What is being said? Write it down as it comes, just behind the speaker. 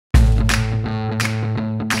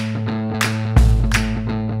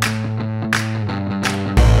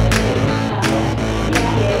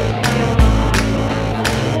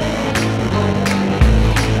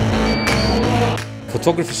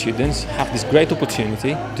photography students have this great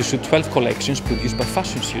opportunity to shoot 12 collections produced by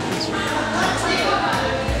fashion students.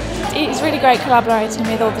 It's really great collaborating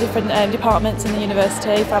with all the different departments in the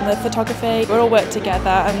university, from the photography. We all work together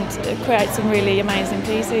and create some really amazing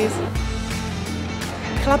pieces.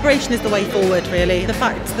 Collaboration is the way forward, really. The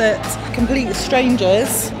fact that complete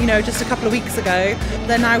strangers, just a couple of weeks ago,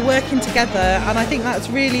 they're now working together, and I think that's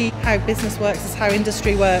really how business works, is how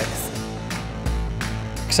industry works.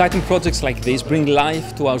 Exciting projects like this bring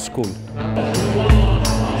life to our school.